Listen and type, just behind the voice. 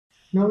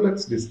Now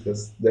let's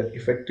discuss the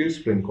effective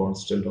spring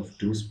constant of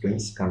two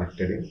springs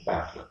connected in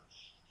parallel.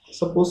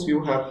 Suppose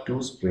you have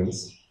two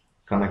springs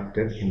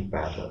connected in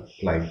parallel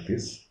like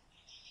this.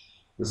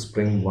 The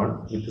spring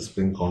 1 with the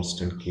spring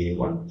constant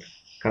K1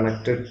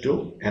 connected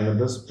to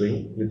another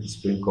spring with the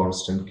spring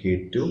constant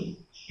K2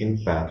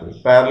 in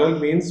parallel. Parallel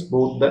means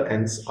both the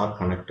ends are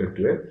connected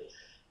to a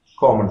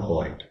common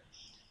point.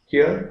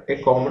 Here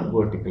a common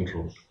vertical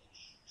rod.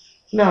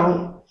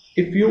 Now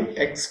if you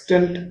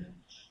extend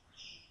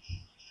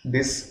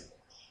this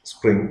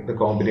spring, the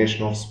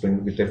combination of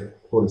spring with a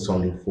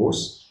horizontal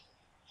force,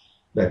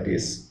 that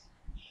is,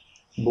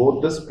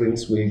 both the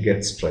springs will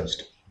get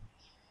stretched.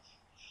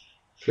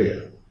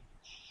 Clear?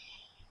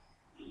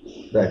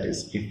 That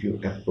is, if you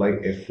apply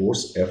a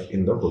force F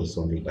in the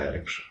horizontal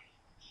direction.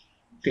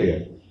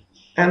 Clear?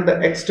 And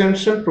the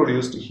extension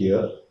produced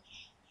here,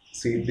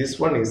 see, this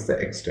one is the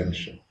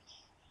extension.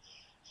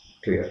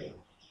 Clear?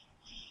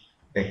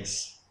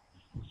 X.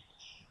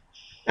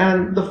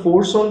 And the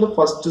force on the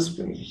first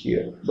spring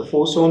here, the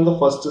force on the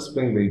first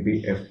spring will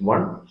be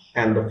F1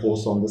 and the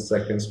force on the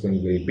second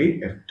spring will be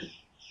F2.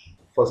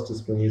 First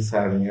spring is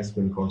having a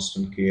spring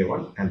constant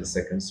K1 and the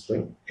second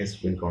spring a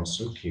spring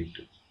constant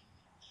K2.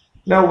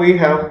 Now we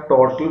have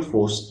total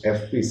force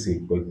F is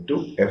equal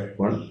to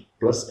F1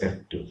 plus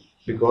F2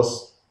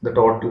 because the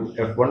total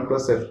F1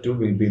 plus F2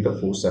 will be the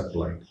force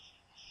applied.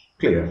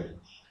 Clear?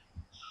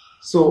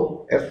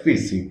 So F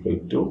is equal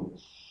to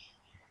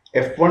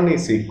F1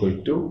 is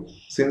equal to,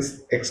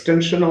 since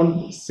extension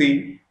on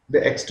C, the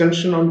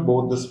extension on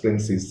both the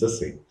springs is the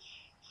same.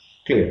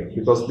 Clear?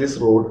 Because this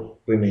rod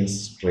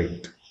remains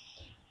straight.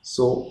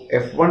 So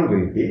F1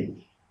 will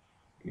be,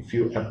 if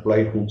you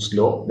apply Hooke's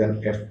law,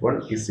 then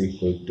F1 is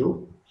equal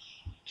to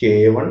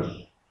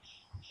K1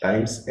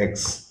 times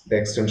X. The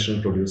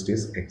extension produced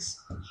is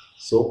X.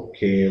 So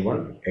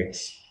K1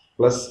 X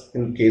plus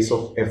in case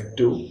of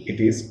F2 it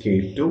is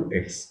K2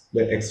 X.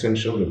 The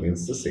extension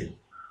remains the same.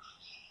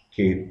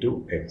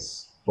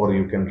 K2x, or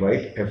you can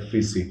write F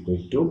is equal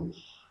to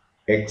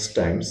X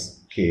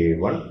times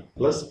K1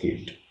 plus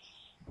K2.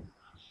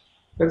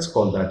 Let's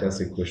call that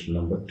as equation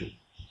number 2.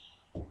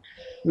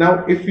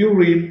 Now if you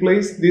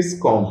replace this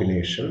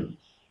combination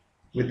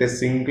with a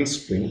single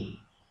string,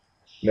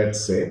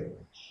 let's say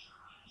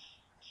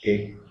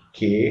a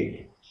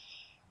K,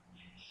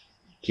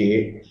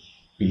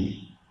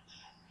 P,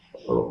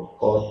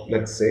 or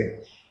let's say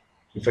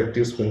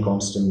effective spring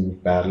constant in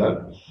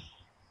parallel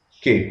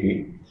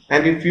Kp,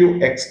 and if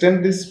you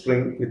extend this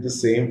spring with the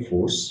same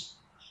force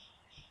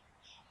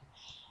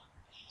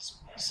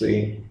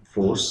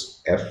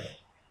F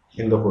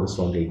in the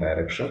horizontal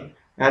direction,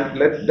 and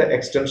let the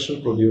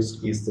extension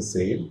produced is the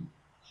same,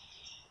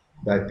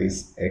 that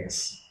is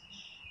X.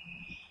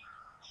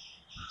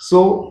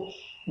 So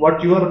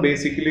what you are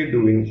basically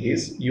doing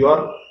is you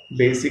are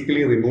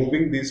basically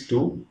removing these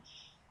two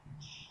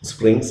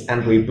springs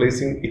and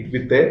replacing it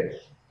with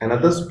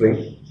another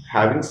spring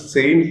having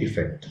same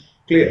effect.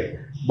 Clear?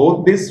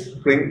 Both this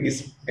spring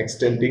is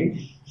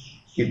extending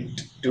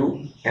it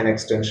to an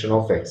extension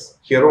of X.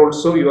 Here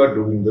also you are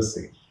doing the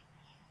same.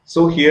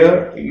 So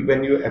here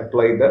when you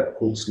apply the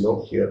Hooke's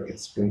law, here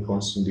its spring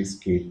constant is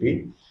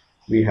Kp.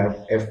 We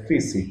have F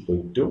is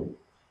equal to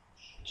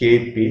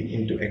Kp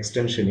into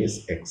extension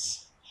is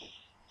X.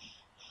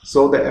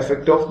 So the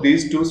effect of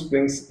these two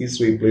springs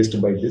is replaced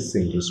by this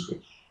single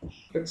spring.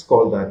 Let's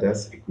call that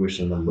as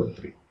equation number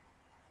 3.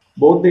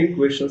 Both the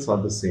equations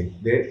are the same.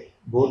 They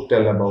both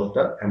tell about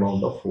the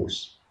amount of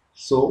force.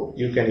 So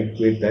you can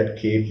equate that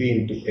Kp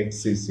into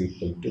X is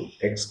equal to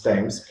X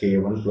times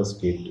K1 plus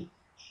K2.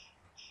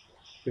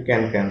 You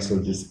can cancel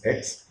this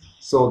X,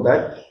 so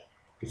that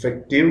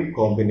effective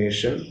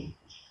combination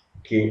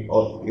K,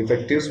 or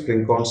effective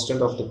spring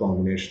constant of the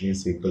combination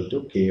is equal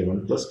to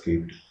K1 plus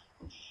K2.